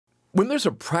When there's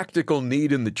a practical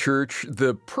need in the church,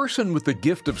 the person with the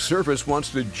gift of service wants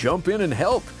to jump in and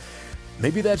help.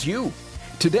 Maybe that's you.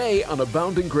 Today on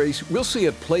Abounding Grace, we'll see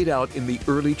it played out in the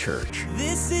early church.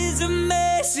 This is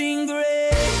amazing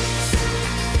grace.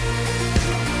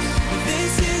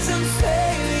 This is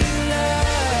unfailing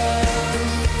love.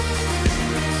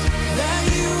 That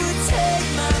you would take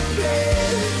my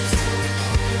place.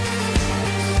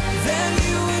 Then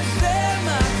you would bear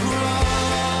my cross.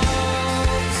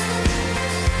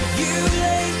 You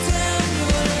laid down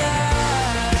your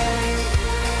life.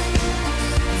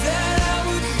 That I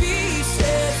would be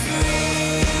set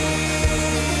free.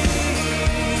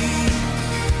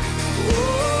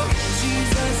 Oh,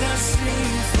 Jesus, I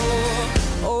sing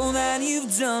for all that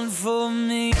you've done for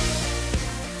me.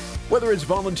 Whether it's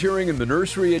volunteering in the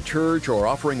nursery at church or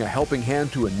offering a helping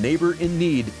hand to a neighbor in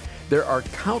need, there are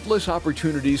countless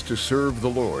opportunities to serve the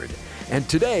Lord. And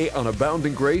today on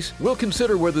Abounding Grace, we'll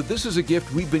consider whether this is a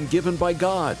gift we've been given by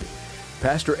God.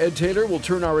 Pastor Ed Taylor will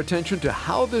turn our attention to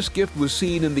how this gift was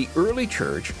seen in the early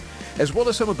church, as well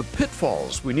as some of the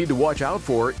pitfalls we need to watch out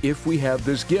for if we have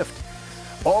this gift.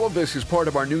 All of this is part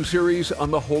of our new series on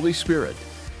the Holy Spirit.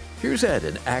 Here's Ed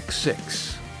in Acts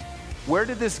 6. Where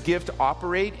did this gift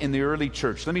operate in the early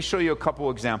church? Let me show you a couple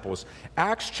examples.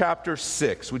 Acts chapter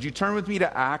 6. Would you turn with me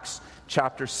to Acts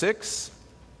chapter 6?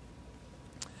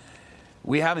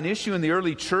 We have an issue in the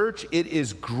early church. It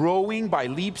is growing by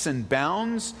leaps and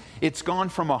bounds. It's gone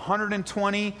from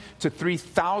 120 to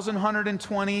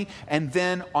 3,120. And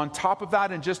then on top of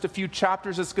that, in just a few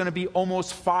chapters, it's going to be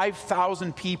almost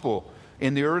 5,000 people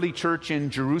in the early church in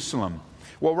Jerusalem.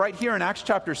 Well, right here in Acts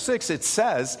chapter 6, it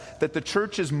says that the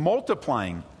church is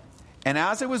multiplying. And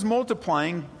as it was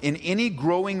multiplying in any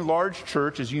growing large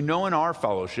church, as you know in our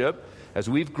fellowship, as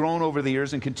we've grown over the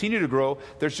years and continue to grow,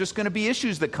 there's just going to be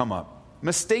issues that come up,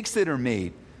 mistakes that are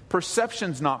made,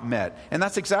 perceptions not met. And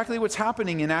that's exactly what's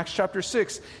happening in Acts chapter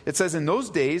 6. It says, in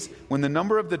those days, when the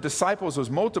number of the disciples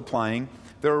was multiplying,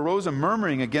 there arose a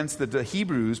murmuring against the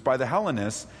Hebrews by the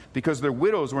Hellenists because their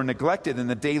widows were neglected in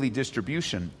the daily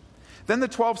distribution. Then the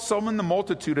 12 summoned the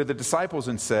multitude of the disciples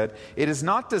and said, "It is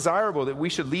not desirable that we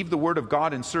should leave the word of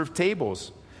God and serve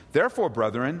tables. Therefore,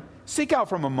 brethren, seek out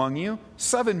from among you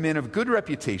 7 men of good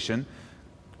reputation,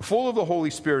 full of the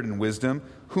Holy Spirit and wisdom,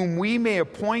 whom we may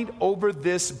appoint over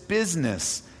this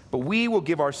business. But we will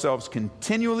give ourselves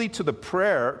continually to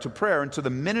prayer and to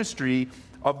the ministry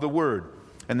of the word."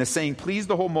 And the saying pleased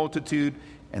the whole multitude,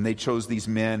 and they chose these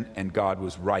men, and God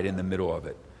was right in the middle of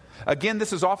it. Again,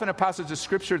 this is often a passage of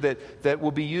Scripture that will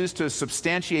be used to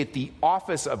substantiate the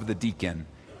office of the deacon.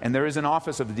 And there is an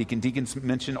office of the deacon. Deacons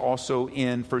mentioned also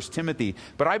in 1 Timothy.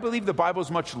 But I believe the Bible is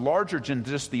much larger than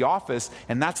just the office,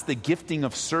 and that's the gifting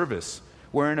of service,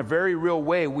 where in a very real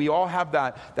way, we all have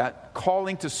that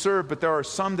calling to serve, but there are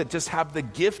some that just have the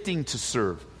gifting to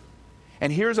serve.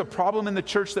 And here's a problem in the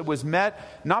church that was met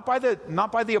not by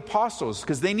the apostles,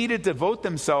 because they needed to devote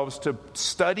themselves to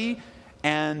study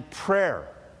and prayer.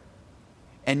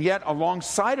 And yet,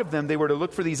 alongside of them, they were to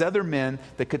look for these other men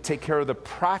that could take care of the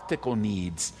practical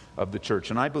needs of the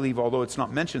church. And I believe, although it's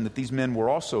not mentioned, that these men were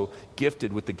also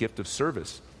gifted with the gift of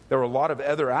service. There were a lot of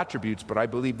other attributes, but I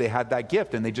believe they had that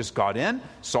gift. And they just got in,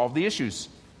 solved the issues.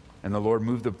 And the Lord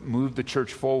moved the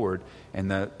church forward,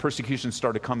 and the persecution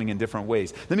started coming in different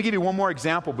ways. Let me give you one more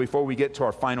example before we get to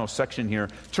our final section here.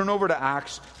 Turn over to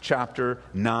Acts chapter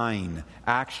 9.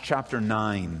 Acts chapter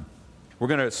 9. We're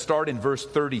going to start in verse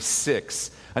 36.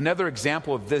 Another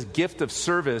example of this gift of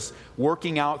service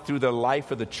working out through the life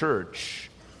of the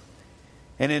church.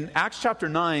 And in Acts chapter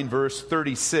 9, verse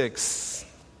 36,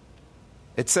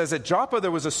 it says, "At Joppa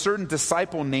there was a certain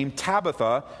disciple named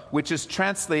Tabitha, which is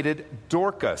translated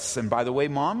Dorcas." And by the way,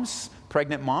 moms,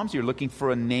 pregnant moms, you're looking for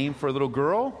a name for a little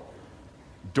girl?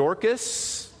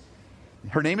 Dorcas.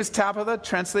 Her name is Tabitha,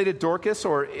 translated Dorcas,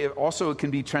 or it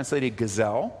can be translated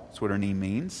Gazelle. That's what her name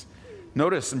means.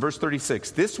 Notice in verse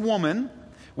 36, "This woman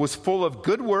was full of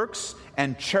good works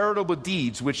and charitable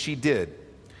deeds, which she did."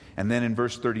 And then in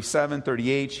verse 37,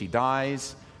 38, she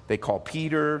dies. They call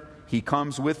Peter. He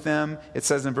comes with them. It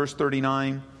says in verse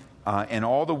 39, "And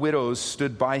all the widows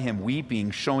stood by him weeping,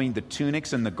 showing the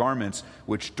tunics and the garments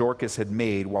which Dorcas had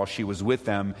made while she was with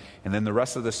them." And then the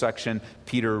rest of the section,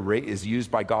 Peter is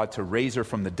used by God to raise her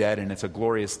from the dead, and it's a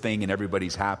glorious thing, and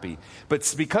everybody's happy.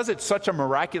 But because it's such a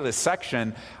miraculous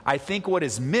section, I think what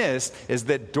is missed is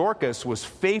that Dorcas was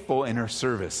faithful in her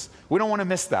service. We don't want to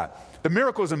miss that. The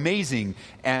miracle is amazing,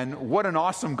 and what an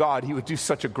awesome God. He would do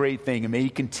such a great thing, and may He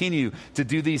continue to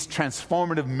do these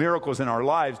transformative miracles in our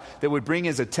lives that would bring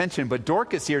His attention. But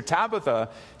Dorcas here, Tabitha,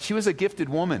 she was a gifted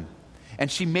woman. And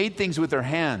she made things with her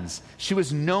hands. She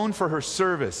was known for her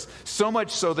service, so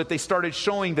much so that they started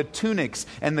showing the tunics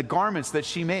and the garments that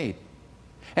she made.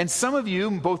 And some of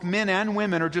you, both men and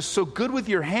women, are just so good with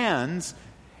your hands,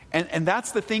 and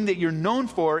that's the thing that you're known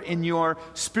for in your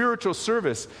spiritual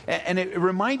service. And it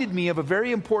reminded me of a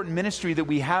very important ministry that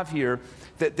we have here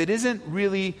that isn't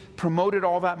really promoted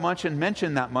all that much and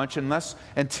mentioned that much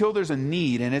until there's a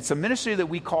need. And it's a ministry that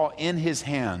we call In His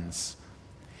Hands.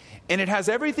 And it has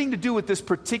everything to do with this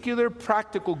particular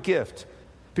practical gift.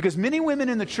 Because many women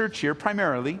in the church here,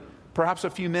 primarily, perhaps a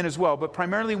few men as well, but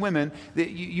primarily women,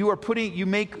 you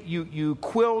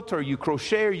quilt or you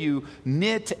crochet or you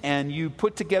knit and you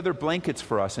put together blankets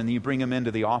for us and you bring them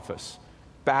into the office.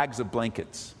 Bags of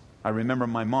blankets. I remember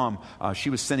my mom, she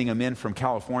was sending them in from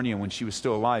California when she was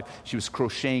still alive. She was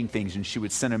crocheting things and she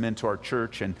would send them into our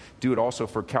church and do it also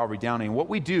for Calvary Downey. And what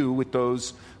we do with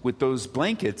those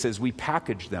blankets is we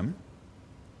package them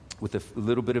with a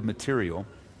little bit of material.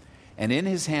 And In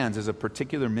His Hands is a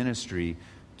particular ministry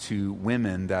to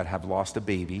women that have lost a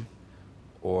baby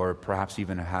or perhaps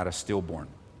even had a stillborn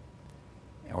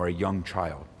or a young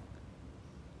child.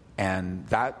 And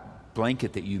that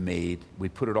blanket that you made, we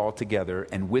put it all together,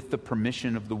 and with the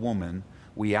permission of the woman,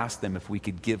 we asked them if we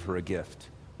could give her a gift.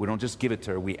 We don't just give it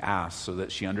to her, we ask so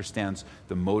that she understands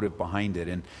the motive behind it.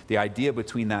 And the idea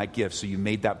between that gift, so you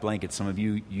made that blanket, some of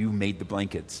you made the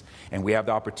blankets, and we have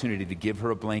the opportunity to give her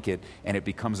a blanket, and it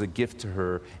becomes a gift to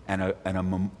her and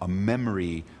a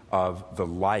memory of the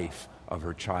life of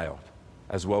her child,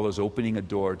 as well as opening a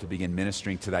door to begin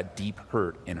ministering to that deep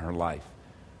hurt in her life.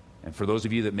 And for those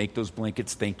of you that make those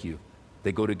blankets, thank you.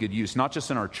 They go to good use, not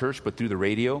just in our church, but through the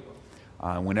radio.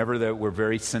 Whenever we're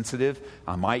very sensitive,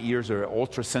 my ears are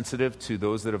ultra sensitive to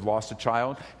those that have lost a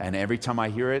child, and every time I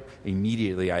hear it,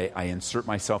 immediately I insert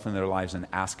myself in their lives and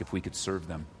ask if we could serve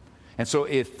them. And so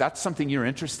if that's something you're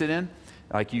interested in,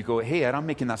 like you go, hey, Ed, I'm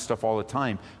making that stuff all the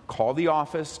time, call the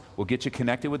office, we'll get you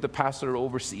connected with the pastor who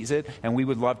oversees it, and we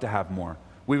would love to have more.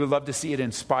 We would love to see it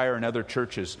inspire in other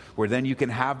churches where then you can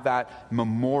have that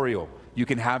memorial, you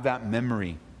can have that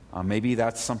memory. Maybe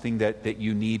that's something that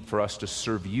you need for us to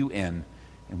serve you in,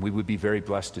 and we would be very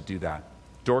blessed to do that.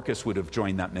 Dorcas would have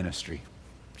joined that ministry.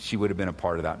 She would have been a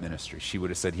part of that ministry. She would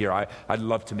have said, here, I'd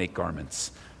love to make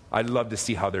garments. I'd love to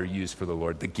see how they're used for the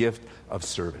Lord. The gift of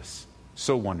service.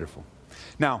 So wonderful.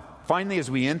 Now, finally,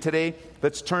 as we end today,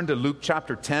 let's turn to Luke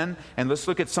chapter 10, and let's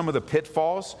look at some of the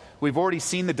pitfalls. We've already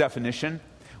seen the definition.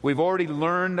 We've already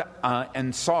learned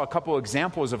and saw a couple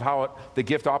examples of how the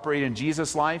gift operated in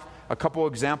Jesus' life, a couple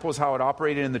examples how it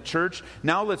operated in the church.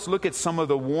 Now let's look at some of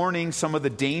the warnings, some of the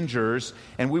dangers,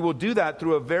 and we will do that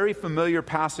through a very familiar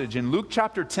passage in Luke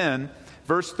chapter 10,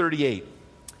 verse 38.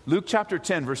 Luke chapter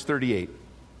 10, verse 38.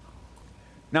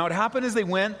 Now it happened as they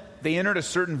went, they entered a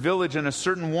certain village, and a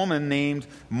certain woman named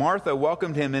Martha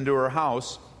welcomed him into her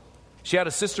house. She had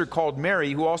a sister called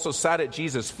Mary who also sat at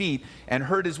Jesus' feet and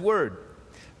heard his word.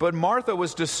 But Martha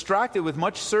was distracted with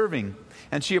much serving,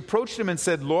 and she approached him and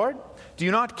said, Lord, do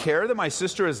you not care that my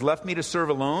sister has left me to serve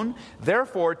alone?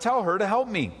 Therefore, tell her to help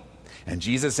me. And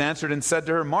Jesus answered and said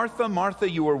to her, Martha, Martha,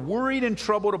 you are worried and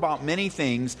troubled about many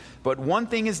things, but one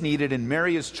thing is needed, and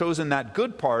Mary has chosen that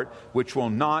good part, which will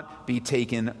not be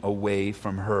taken away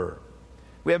from her.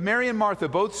 We have Mary and Martha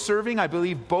both serving, I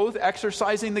believe both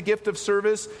exercising the gift of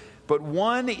service, but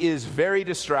one is very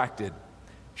distracted,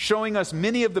 showing us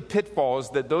many of the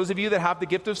pitfalls that those of you that have the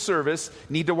gift of service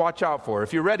need to watch out for.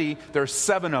 If you're ready, there are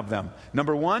 7 of them.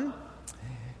 Number 1,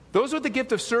 those with the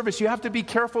gift of service, you have to be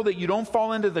careful that you don't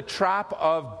fall into the trap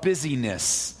of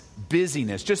busyness.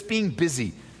 Busyness, just being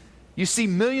busy. You see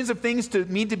millions of things to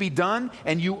need to be done,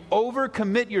 and you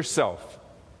overcommit yourself.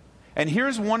 And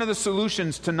here's one of the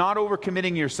solutions to not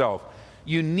overcommitting yourself.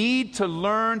 You need to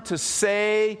learn to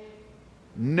say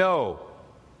no.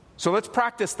 So let's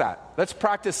practice that. Let's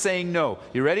practice saying no.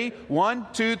 You ready? 1,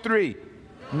 2, 3.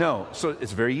 No. So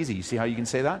it's very easy. You see how you can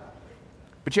say that?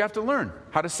 But you have to learn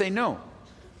how to say no.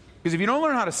 Because if you don't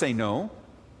learn how to say no,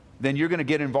 then you're going to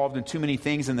get involved in too many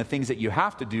things, and the things that you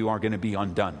have to do are going to be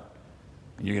undone.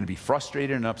 And you're going to be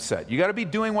frustrated and upset. You got to be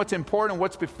doing what's important,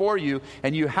 what's before you,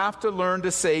 and you have to learn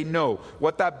to say no,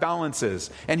 what that balance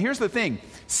is. And here's the thing.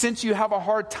 Since you have a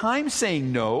hard time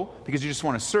saying no, because you just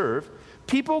want to serve,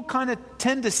 people kind of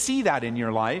tend to see that in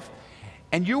your life,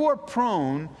 and you are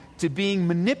prone to being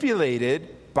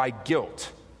manipulated by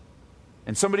guilt.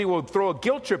 And somebody will throw a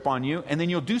guilt trip on you, and then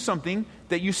you'll do something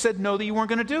that you said no that you weren't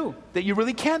going to do, that you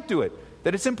really can't do it,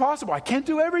 that it's impossible. I can't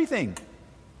do everything.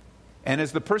 And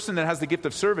as the person that has the gift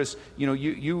of service,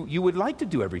 you would like to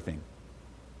do everything.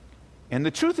 And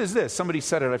the truth is this, somebody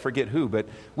said it, I forget who, but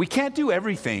we can't do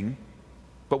everything,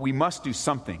 but we must do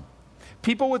something.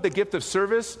 People with the gift of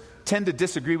service tend to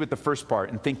disagree with the first part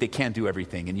and think they can't do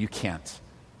everything, and you can't.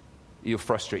 You'll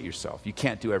frustrate yourself. You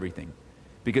can't do everything.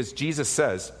 Because Jesus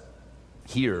says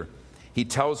here, he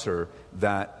tells her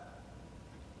that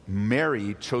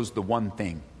Mary chose the one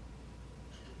thing.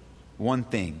 One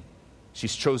thing.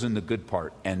 She's chosen the good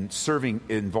part, and serving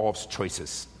involves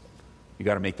choices. You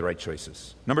got to make the right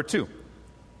choices. Number 2,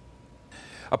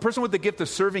 a person with the gift of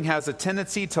serving has a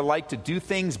tendency to like to do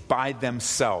things by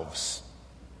themselves.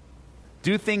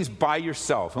 Do things by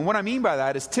yourself. And what I mean by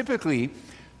that is typically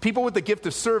people with the gift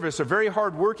of service are very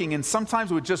hardworking and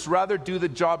sometimes would just rather do the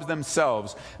jobs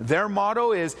themselves. Their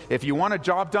motto is, if you want a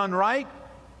job done right,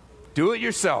 do it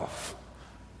yourself.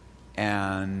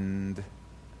 And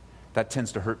that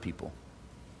tends to hurt people.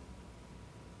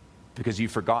 Because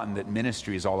you've forgotten that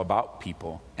ministry is all about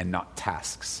people and not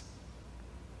tasks.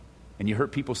 And you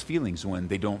hurt people's feelings when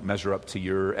they don't measure up to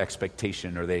your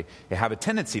expectation, or they have a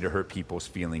tendency to hurt people's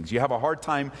feelings. You have a hard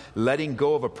time letting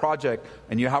go of a project,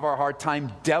 and you have a hard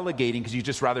time delegating because you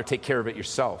just rather take care of it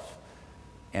yourself.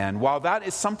 And while that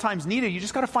is sometimes needed, you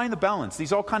just got to find the balance.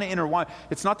 These all kind of intertwine.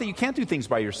 It's not that you can't do things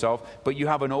by yourself, but you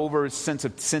have an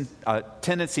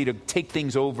tendency to take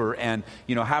things over and,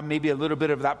 have maybe a little bit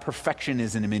of that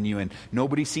perfectionism in you, and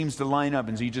nobody seems to line up,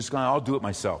 and so you just go, I'll do it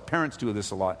myself. Parents do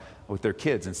this a lot with their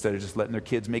kids instead of just letting their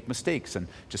kids make mistakes and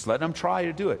just letting them try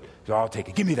to do it. So I'll take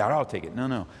it. Give me that. I'll take it.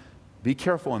 No. Be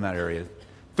careful in that area.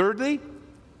 Thirdly,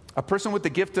 a person with the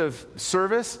gift of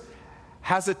service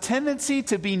has a tendency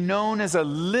to be known as a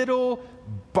little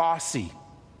bossy.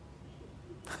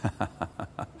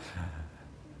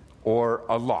 Or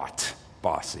a lot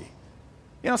bossy.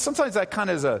 Sometimes that kind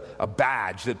of is a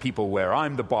badge that people wear.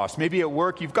 I'm the boss. Maybe at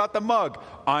work you've got the mug.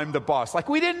 I'm the boss. Like,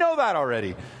 we didn't know that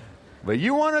already. But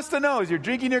you want us to know as you're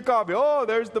drinking your coffee, oh,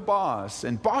 there's the boss.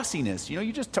 And bossiness,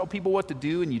 you just tell people what to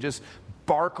do and you just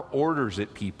bark orders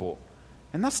at people.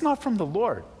 And that's not from the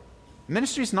Lord.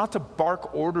 Ministry is not to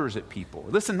bark orders at people.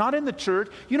 Listen, not in the church.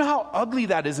 You know how ugly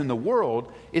that is in the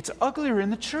world? It's uglier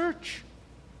in the church.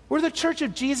 We're the church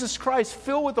of Jesus Christ,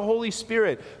 filled with the Holy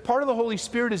Spirit. Part of the Holy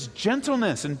Spirit is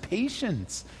gentleness and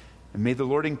patience. And may the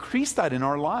Lord increase that in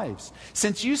our lives.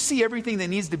 Since you see everything that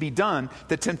needs to be done,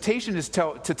 the temptation is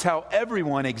to tell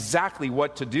everyone exactly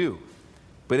what to do.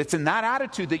 But it's in that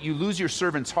attitude that you lose your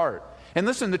servant's heart. And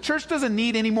listen, the church doesn't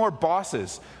need any more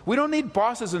bosses. We don't need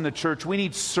bosses in the church. We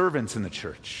need servants in the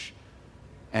church.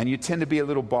 And you tend to be a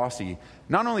little bossy.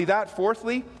 Not only that,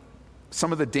 fourthly,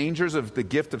 some of the dangers of the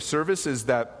gift of service is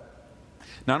that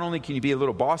not only can you be a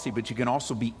little bossy, but you can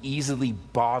also be easily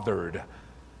bothered.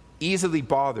 Easily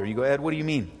bothered. You go, Ed, what do you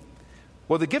mean?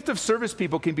 Well, the gift of service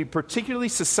people can be particularly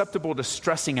susceptible to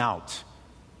stressing out.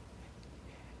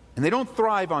 And they don't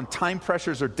thrive on time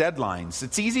pressures or deadlines.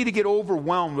 It's easy to get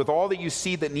overwhelmed with all that you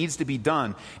see that needs to be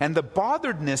done. And the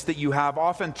botheredness that you have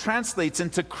often translates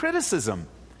into criticism.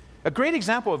 A great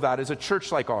example of that is a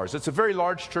church like ours. It's a very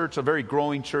large church, a very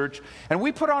growing church. And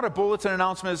we put out a bulletin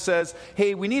announcement that says,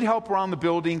 hey, we need help around the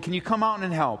building. Can you come out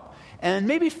and help? And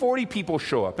maybe 40 people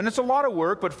show up. And it's a lot of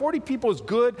work, but 40 people is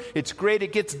good. It's great.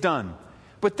 It gets done.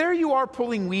 But there you are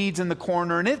pulling weeds in the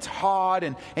corner, and it's hot,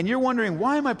 and you're wondering,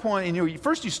 why am I pulling? And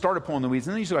first you started pulling the weeds,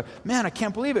 and then you say, man, I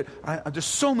can't believe it. There's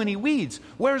so many weeds.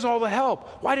 Where's all the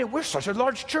help? We're such a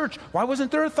large church. Why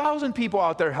wasn't there 1,000 people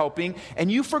out there helping?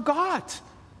 And you forgot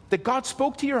that God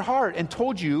spoke to your heart and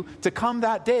told you to come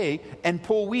that day and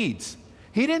pull weeds.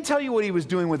 He didn't tell you what he was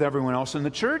doing with everyone else in the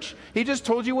church. He just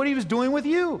told you what he was doing with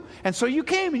you. And so you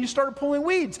came and you started pulling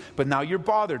weeds. But now you're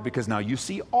bothered because now you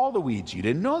see all the weeds. You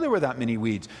didn't know there were that many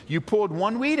weeds. You pulled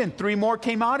one weed and 3 more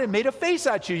came out and made a face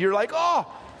at you. You're like, oh!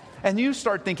 And you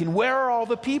start thinking, where are all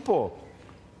the people?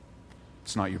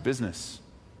 It's not your business.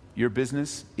 Your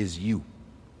business is you.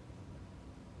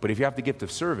 But if you have the gift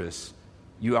of service,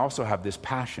 you also have this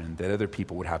passion that other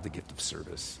people would have the gift of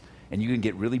service. And you can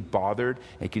get really bothered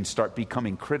and can start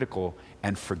becoming critical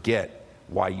and forget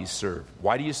why you serve.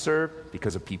 Why do you serve?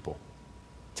 Because of people.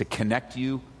 To connect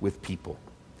you with people.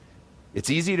 It's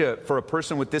easy for a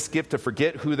person with this gift to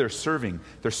forget who they're serving.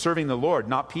 They're serving the Lord,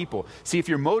 not people. See, if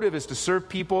your motive is to serve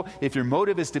people, if your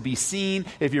motive is to be seen,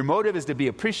 if your motive is to be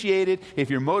appreciated, if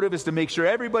your motive is to make sure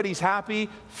everybody's happy,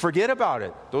 forget about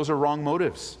it. Those are wrong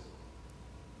motives.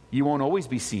 You won't always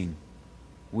be seen.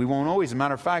 We won't always. As a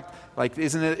matter of fact,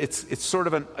 isn't it? It's sort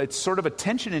of a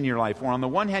tension in your life where on the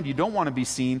one hand you don't want to be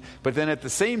seen, but then at the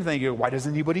same thing you go, why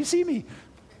doesn't anybody see me?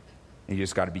 And you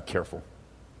just got to be careful.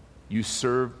 You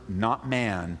serve not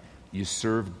man, you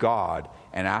serve God,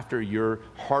 and after your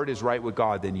heart is right with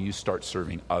God, then you start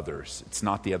serving others. It's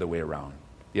not the other way around.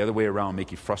 The other way around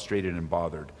make you frustrated and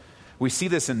bothered. We see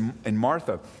this in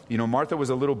Martha. You know, Martha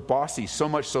was a little bossy, so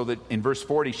much so that in verse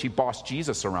 40, she bossed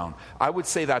Jesus around. I would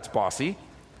say that's bossy.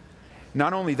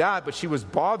 Not only that, but she was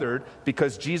bothered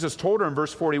because Jesus told her in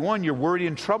verse 41, you're worried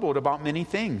and troubled about many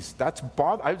things.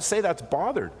 I would say that's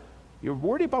bothered. You're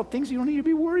worried about things you don't need to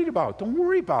be worried about. Don't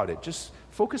worry about it. Just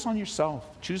focus on yourself.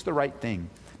 Choose the right thing.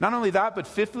 Not only that, but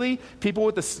fifthly, people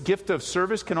with the gift of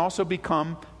service can also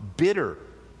become bitter.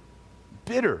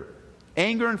 Bitter.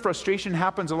 Anger and frustration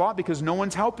happens a lot because no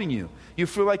one's helping you. You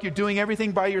feel like you're doing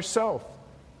everything by yourself.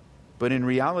 But in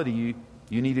reality,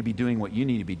 you need to be doing what you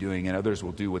need to be doing, and others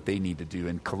will do what they need to do.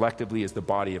 And collectively, as the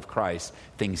body of Christ,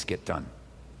 things get done.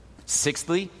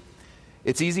 Sixthly,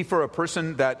 it's easy for a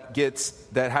person that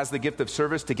has the gift of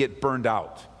service to get burned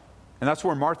out. And that's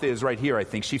where Martha is right here, I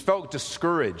think. She felt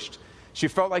discouraged. She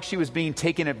felt like she was being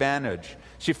taken advantage.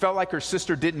 She felt like her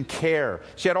sister didn't care.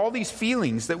 She had all these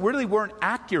feelings that really weren't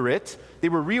accurate. They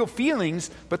were real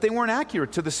feelings, but they weren't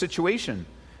accurate to the situation.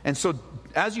 And so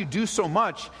as you do so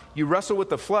much, you wrestle with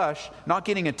the flesh, not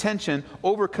getting attention,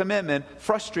 overcommitment,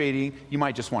 frustrating, you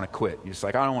might just want to quit. You're just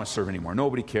like, I don't want to serve anymore.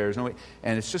 Nobody cares. Nobody.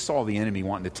 And it's just all the enemy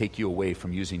wanting to take you away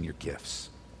from using your gifts.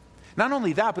 Not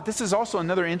only that, but this is also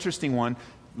another interesting one.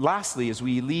 Lastly, as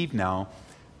we leave now,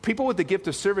 people with the gift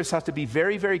of service have to be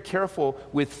very, very careful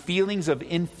with feelings of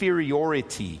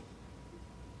inferiority,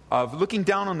 of looking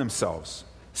down on themselves.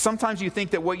 Sometimes you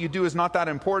think that what you do is not that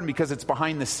important because it's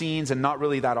behind the scenes and not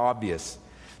really that obvious.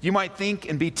 You might think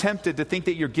and be tempted to think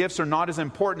that your gifts are not as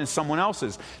important as someone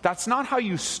else's. That's not how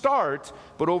you start,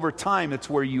 but over time, it's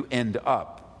where you end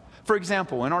up. For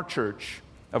example, in our church,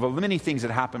 of many things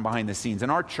that happen behind the scenes, in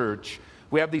our church,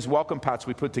 we have these welcome packs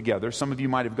we put together. Some of you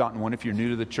might have gotten one if you're new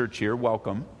to the church here.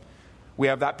 Welcome. We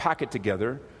have that packet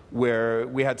together where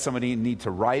we had somebody need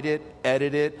to write it,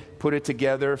 edit it, put it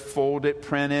together, fold it,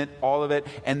 print it, all of it.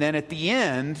 And then at the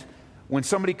end, when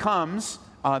somebody comes,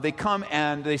 they come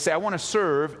and they say, I want to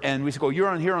serve. And we go, you're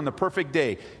on here on the perfect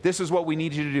day. This is what we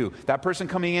need you to do. That person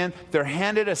coming in, they're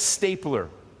handed a stapler.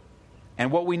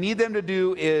 And what we need them to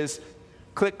do is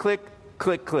click, click,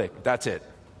 click, click. That's it.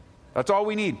 That's all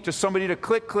we need. Just somebody to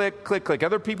click, click, click, click.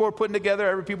 Other people are putting together.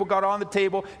 Every people got on the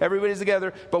table. Everybody's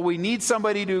together. But we need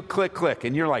somebody to click, click.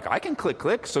 And you're like, I can click,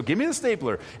 click. So give me the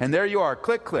stapler. And there you are.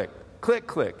 Click, click, click,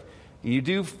 click. And you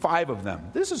do 5 of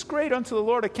them. This is great unto the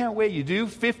Lord. I can't wait. You do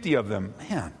 50 of them.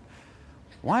 Man,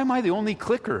 why am I the only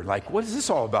clicker? Like, what is this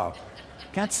all about?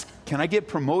 Can I get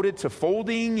promoted to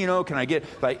folding? You know, can I get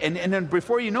like, and then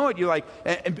before you know it, you're like,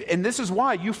 and this is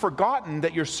why you've forgotten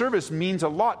that your service means a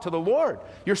lot to the Lord.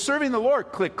 You're serving the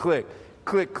Lord. Click, click,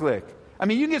 click, click. I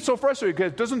mean, you can get so frustrated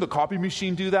because doesn't the copy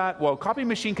machine do that? Well, copy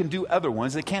machine can do other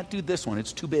ones. They can't do this one.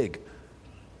 It's too big.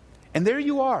 And there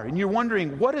you are, and you're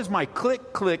wondering, what does my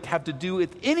click, click have to do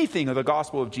with anything of the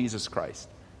gospel of Jesus Christ?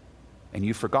 And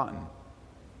you've forgotten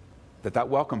that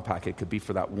welcome packet could be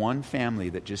for that one family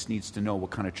that just needs to know what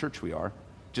kind of church we are,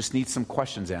 just needs some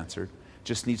questions answered,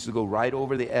 just needs to go right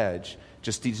over the edge,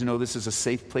 just needs to know this is a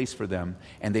safe place for them,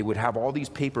 and they would have all these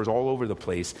papers all over the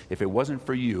place. If it wasn't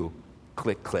for you,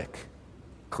 click, click,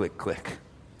 click, click.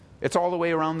 It's all the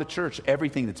way around the church.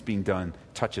 Everything that's being done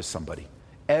touches somebody.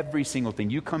 Every single thing.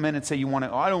 You come in and say you want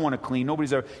to, I don't want to clean. Nobody's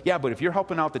there. Yeah, but if you're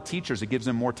helping out the teachers, it gives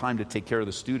them more time to take care of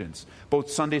the students, both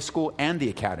Sunday school and the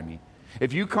academy.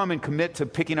 If you come and commit to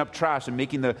picking up trash and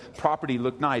making the property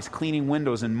look nice, cleaning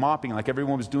windows and mopping like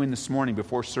everyone was doing this morning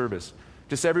before service,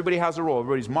 just everybody has a role.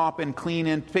 Everybody's mopping,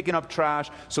 cleaning, picking up trash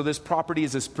so this property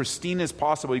is as pristine as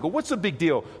possible. You go, what's the big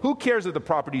deal? Who cares if the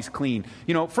property's clean?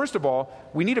 You know, first of all,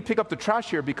 we need to pick up the trash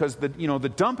here because the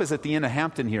dump is at the end of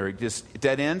Hampton here. It just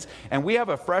dead ends. And we have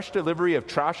a fresh delivery of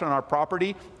trash on our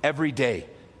property every day.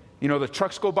 You know, the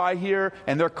trucks go by here,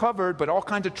 and they're covered, but all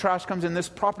kinds of trash comes in. This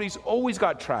property's always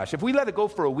got trash. If we let it go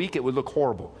for a week, it would look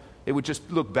horrible. It would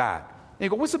just look bad. And you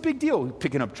go, what's the big deal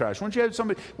picking up trash? Why don't you have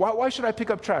somebody, why should I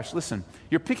pick up trash? Listen,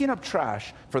 you're picking up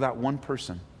trash for that one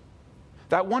person.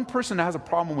 That one person that has a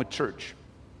problem with church,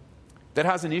 that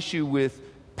has an issue with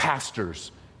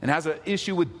pastors, and has an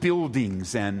issue with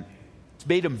buildings, and it's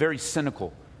made them very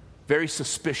cynical, very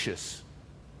suspicious.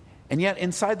 And yet,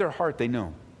 inside their heart, they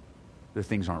know that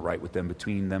things aren't right with them,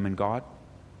 between them and God.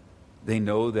 They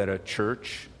know that a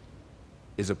church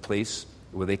is a place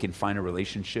where they can find a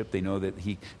relationship. They know that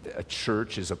a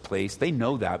church is a place. They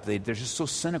know that, but they're just so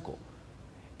cynical.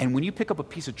 And when you pick up a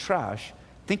piece of trash,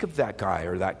 think of that guy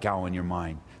or that gal in your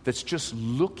mind that's just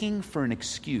looking for an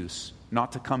excuse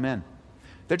not to come in.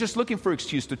 They're just looking for an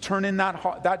excuse to turn in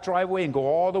that driveway and go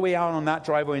all the way out on that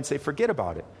driveway and say, forget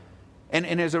about it.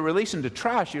 And as a relation to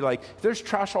trash, you're like, if there's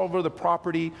trash all over the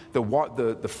property,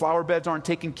 the flower beds aren't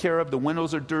taken care of, the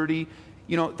windows are dirty,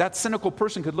 you know, that cynical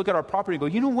person could look at our property and go,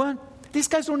 you know what? these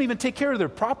guys don't even take care of their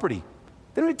property.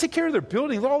 They don't even take care of their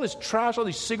building. All this trash, all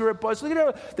these cigarette butts. Look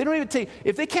at they don't even take,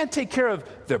 if they can't take care of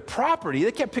their property,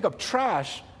 they can't pick up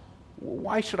trash,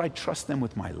 why should I trust them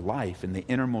with my life and the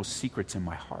innermost secrets in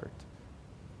my heart?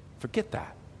 Forget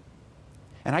that.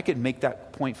 And I could make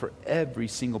that point for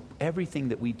everything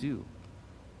that we do.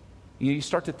 You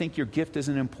start to think your gift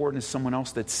isn't important as someone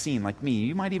else that's seen, like me.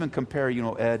 You might even compare,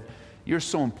 Ed, you're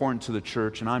so important to the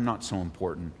church and I'm not so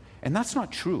important. And that's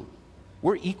not true.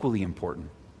 We're equally important.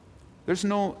 There's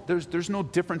no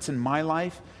difference in my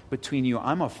life between you.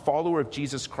 I'm a follower of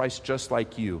Jesus Christ just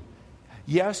like you.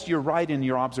 Yes, you're right in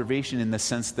your observation in the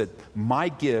sense that my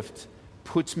gift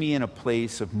puts me in a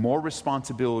place of more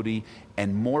responsibility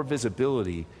and more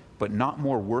visibility, but not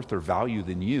more worth or value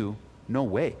than you. No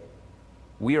way.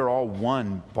 We are all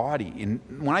one body. And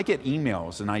when I get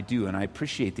emails, and I do, and I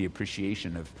appreciate the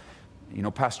appreciation of,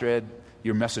 Pastor Ed,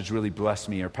 your message really blessed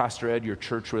me, or Pastor Ed, your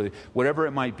church really, whatever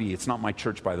it might be. It's not my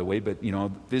church, by the way, but,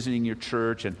 visiting your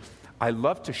church. And I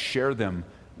love to share them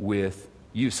with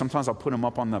you. Sometimes I'll put them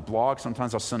up on the blog.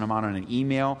 Sometimes I'll send them out on an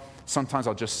email. Sometimes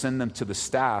I'll just send them to the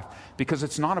staff, because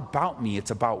it's not about me. It's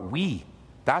about we.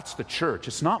 That's the church.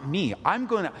 It's not me. I'm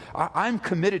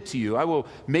committed to you. I will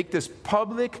make this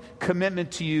public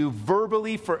commitment to you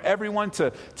verbally for everyone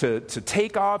to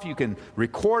take off. You can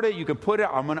record it. You can put it.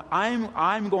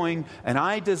 I'm going, and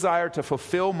I desire to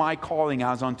fulfill my calling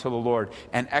as unto the Lord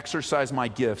and exercise my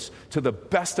gifts to the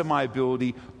best of my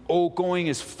ability, going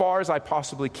as far as I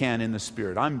possibly can in the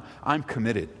Spirit. I'm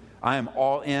committed. I am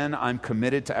all in. I'm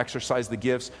committed to exercise the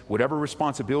gifts. Whatever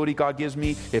responsibility God gives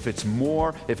me, if it's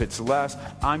more, if it's less,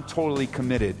 I'm totally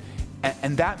committed.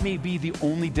 And that may be the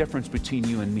only difference between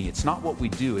you and me. It's not what we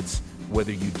do, it's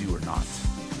whether you do or not.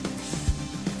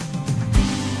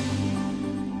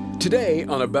 Today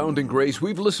on Abounding Grace,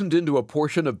 we've listened into a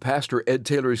portion of Pastor Ed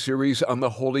Taylor's series on the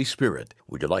Holy Spirit.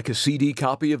 Would you like a CD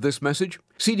copy of this message?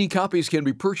 CD copies can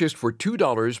be purchased for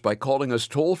 $2 by calling us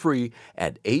toll-free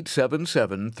at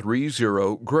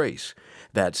 877-30-GRACE.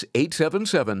 That's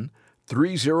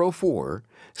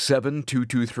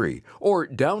 877-304-7223. Or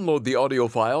download the audio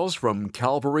files from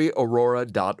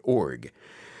calvaryaurora.org.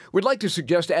 We'd like to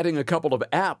suggest adding a couple of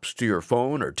apps to your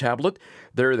phone or tablet.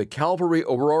 They're the Calvary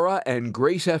Aurora and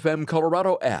Grace FM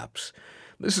Colorado apps.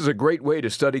 This is a great way to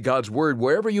study God's Word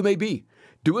wherever you may be.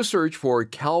 Do a search for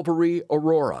Calvary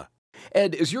Aurora.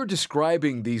 Ed, as you're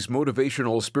describing these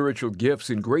motivational spiritual gifts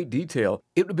in great detail,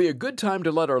 it would be a good time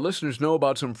to let our listeners know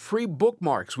about some free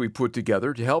bookmarks we put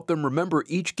together to help them remember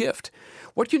each gift.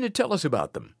 What can you tell us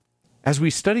about them? As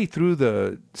we study through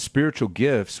the spiritual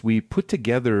gifts, we put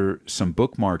together some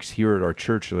bookmarks here at our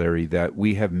church, Larry, that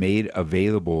we have made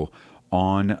available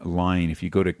online. If you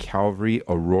go to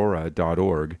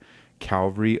calvaryaurora.org,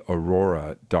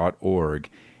 calvaryaurora.org,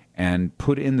 and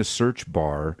put in the search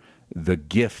bar the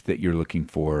gift that you're looking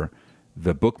for,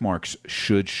 the bookmarks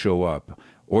should show up.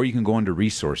 Or you can go into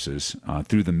resources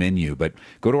through the menu. But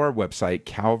go to our website,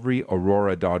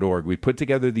 calvaryaurora.org. We put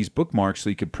together these bookmarks so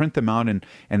you can print them out, and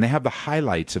they have the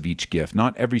highlights of each gift.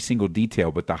 Not every single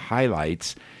detail, but the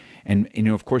highlights. And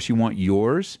of course, you want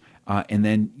yours, and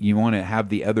then you want to have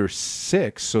the other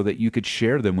 6 so that you could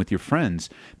share them with your friends.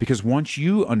 Because once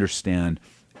you understand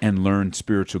and learn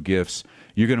spiritual gifts,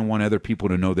 you're going to want other people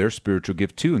to know their spiritual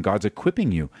gift too, and God's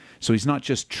equipping you. So He's not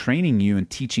just training you and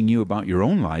teaching you about your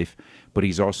own life, but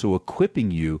He's also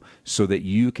equipping you so that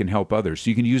you can help others. So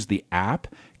you can use the app,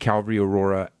 Calvary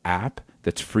Aurora app,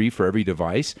 that's free for every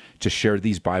device, to share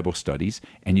these Bible studies.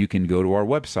 And you can go to our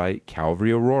website,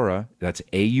 Calvary Aurora, that's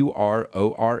AURORA.org,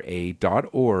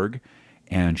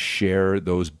 and share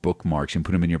those bookmarks and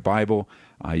put them in your Bible.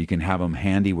 You can have them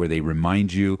handy where they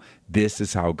remind you this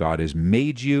is how God has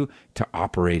made you to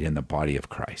operate in the body of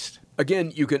Christ.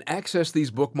 Again, you can access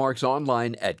these bookmarks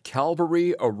online at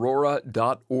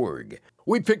calvaryaurora.org.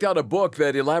 We picked out a book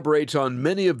that elaborates on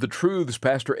many of the truths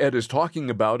Pastor Ed is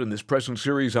talking about in this present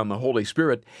series on the Holy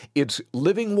Spirit. It's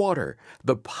Living Water,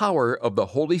 the Power of the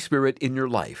Holy Spirit in Your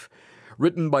Life.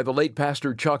 Written by the late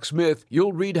Pastor Chuck Smith,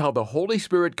 you'll read how the Holy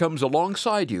Spirit comes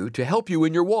alongside you to help you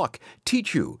in your walk,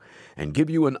 teach you, and give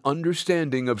you an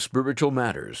understanding of spiritual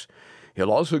matters. He'll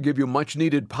also give you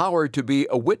much-needed power to be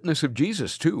a witness of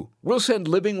Jesus, too. We'll send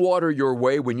Living Water your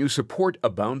way when you support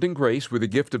Abounding Grace with a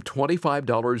gift of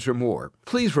 $25 or more.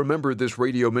 Please remember this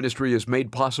radio ministry is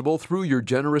made possible through your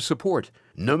generous support.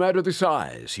 No matter the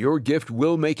size, your gift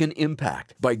will make an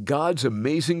impact by God's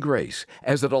amazing grace,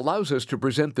 as it allows us to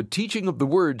present the teaching of the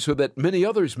Word so that many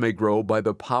others may grow by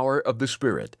the power of the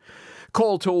Spirit.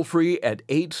 Call toll-free at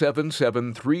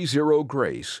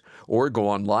 877-30-GRACE or go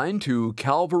online to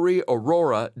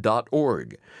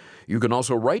calvaryaurora.org. You can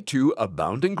also write to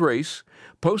Abounding Grace,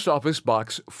 Post Office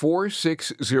Box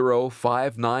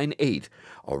 460598,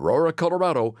 Aurora,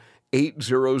 Colorado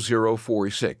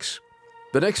 80046.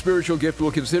 The next spiritual gift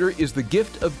we'll consider is the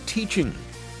gift of teaching.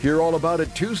 Hear all about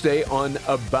it Tuesday on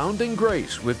Abounding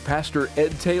Grace with Pastor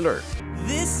Ed Taylor.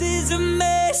 This is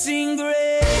amazing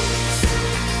grace.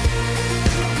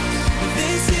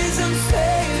 This is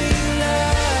unfailing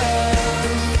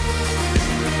love.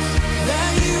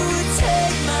 That you would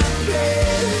take my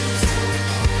place.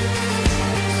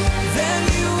 That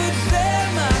you would bear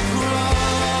my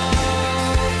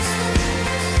cross.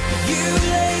 You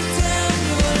laid down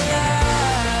your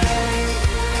life.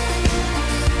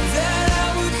 That I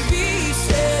would be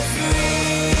set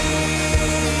free.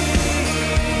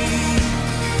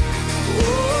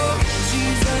 Oh,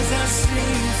 Jesus, I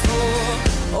sing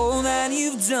for all that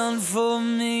you've done for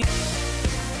me.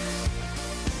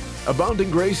 Abounding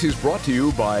Grace is brought to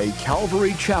you by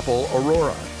Calvary Chapel,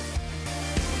 Aurora.